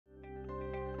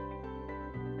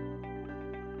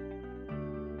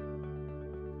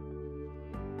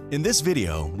In this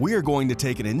video, we are going to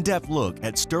take an in-depth look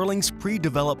at Sterling's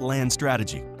pre-developed land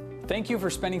strategy. Thank you for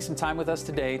spending some time with us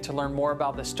today to learn more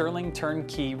about the Sterling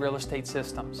turnkey real estate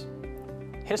systems.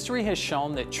 History has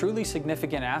shown that truly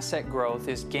significant asset growth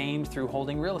is gained through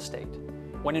holding real estate.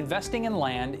 When investing in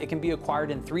land, it can be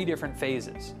acquired in three different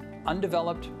phases: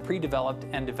 undeveloped, pre-developed,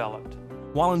 and developed.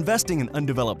 While investing in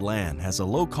undeveloped land has a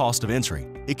low cost of entry,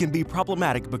 it can be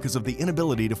problematic because of the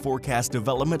inability to forecast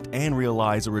development and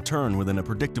realize a return within a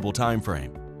predictable time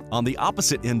frame. On the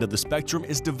opposite end of the spectrum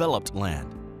is developed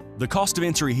land. The cost of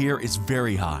entry here is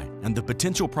very high, and the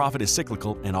potential profit is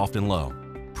cyclical and often low.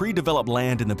 Pre-developed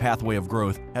land in the pathway of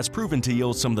growth has proven to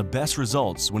yield some of the best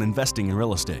results when investing in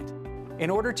real estate. In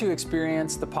order to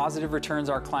experience the positive returns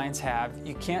our clients have,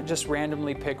 you can't just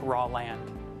randomly pick raw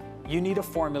land. You need a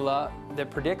formula that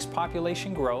predicts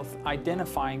population growth,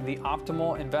 identifying the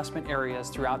optimal investment areas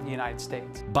throughout the United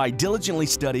States. By diligently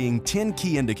studying 10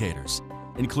 key indicators,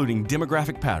 including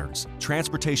demographic patterns,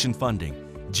 transportation funding,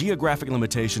 geographic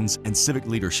limitations, and civic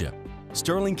leadership,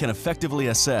 Sterling can effectively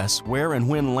assess where and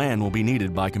when land will be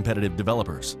needed by competitive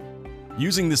developers.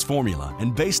 Using this formula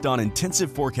and based on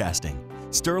intensive forecasting,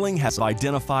 Sterling has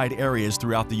identified areas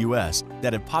throughout the U.S.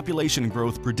 that have population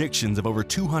growth predictions of over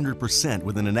 200%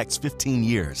 within the next 15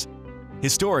 years.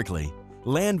 Historically,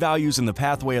 land values in the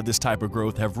pathway of this type of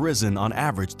growth have risen on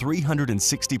average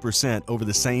 360% over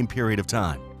the same period of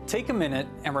time. Take a minute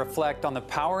and reflect on the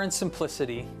power and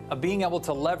simplicity of being able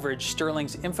to leverage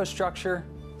Sterling's infrastructure,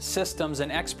 systems,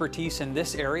 and expertise in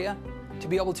this area to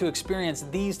be able to experience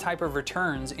these type of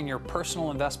returns in your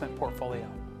personal investment portfolio.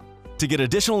 To get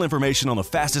additional information on the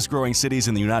fastest growing cities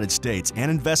in the United States and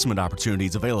investment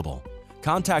opportunities available,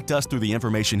 contact us through the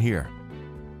information here.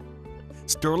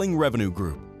 Sterling Revenue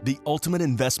Group, the ultimate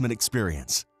investment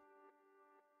experience.